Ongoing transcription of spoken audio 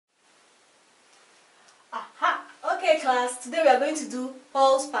Aha! Okay class, today we are going to do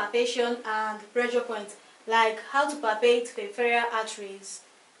pulse, palpation and pressure point, like how to palpate peripheral arteries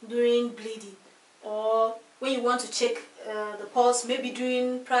during bleeding, or when you want to check the pulse, maybe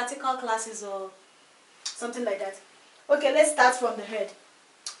during practical classes or something like that. Okay, let's start from the head.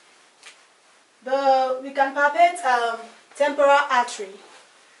 We can palpate temporal artery,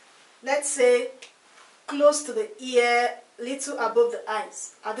 let's say close to the ear, little above the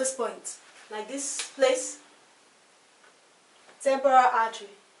eyes, at this point, like this place. Temporal artery.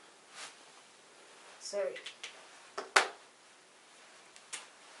 Sorry.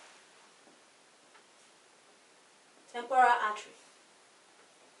 Temporal artery.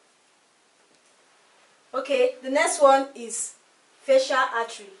 Okay, the next one is facial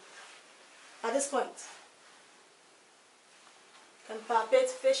artery. At this point, you can palpate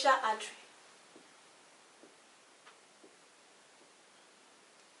facial artery.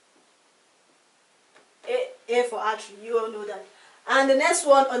 A for artery, you all know that. And the next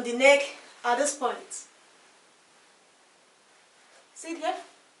one on the neck at this point. See it here?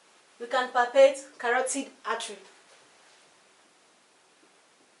 We can palpate carotid artery.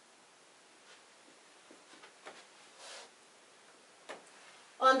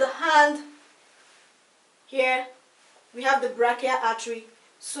 On the hand here, we have the brachial artery,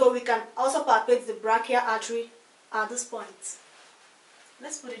 so we can also palpate the brachial artery at this point.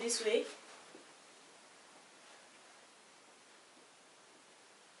 Let's put it this way.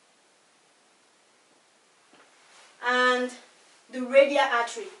 And the radial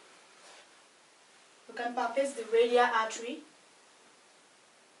artery. We can palpate the radial artery.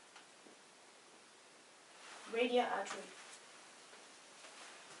 Radial artery.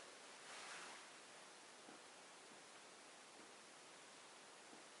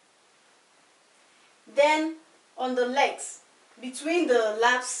 Then on the legs, between the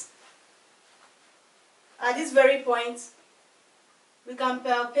laps, at this very point, we can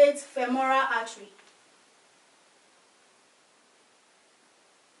palpate femoral artery.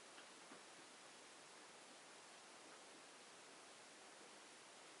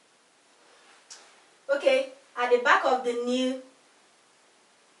 Okay, at the back of the knee,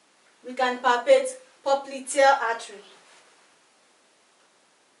 we can palpate popliteal artery.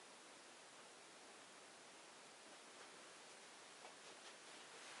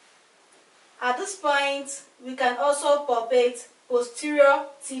 At this point, we can also palpate posterior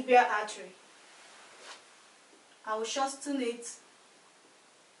tibial artery. I will shorten it.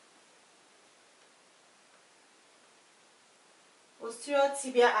 Posterior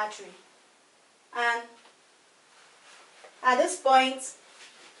tibial artery. And at this point,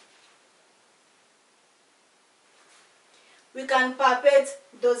 we can palpate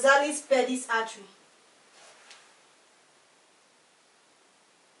dorsalis pedis artery.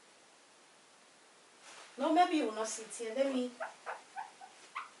 No, maybe you will not see it here. Let me.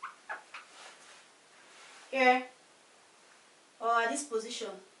 Here, or at this position,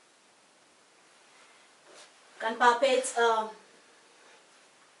 can palpate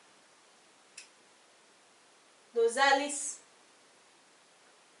dorsalis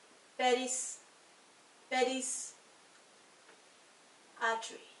pedis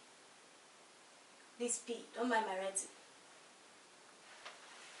artery. This P, don't mind my writing.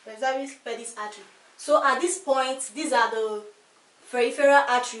 Dorsalis pedis artery. So at this point, these are the peripheral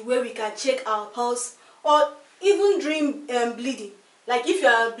artery where we can check our pulse, or even during bleeding. Like if you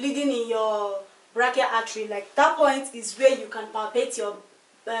are bleeding in your brachial artery, like that point is where you can palpate your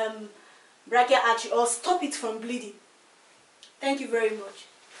brachial artery or stop it from bleeding. Thank you very much.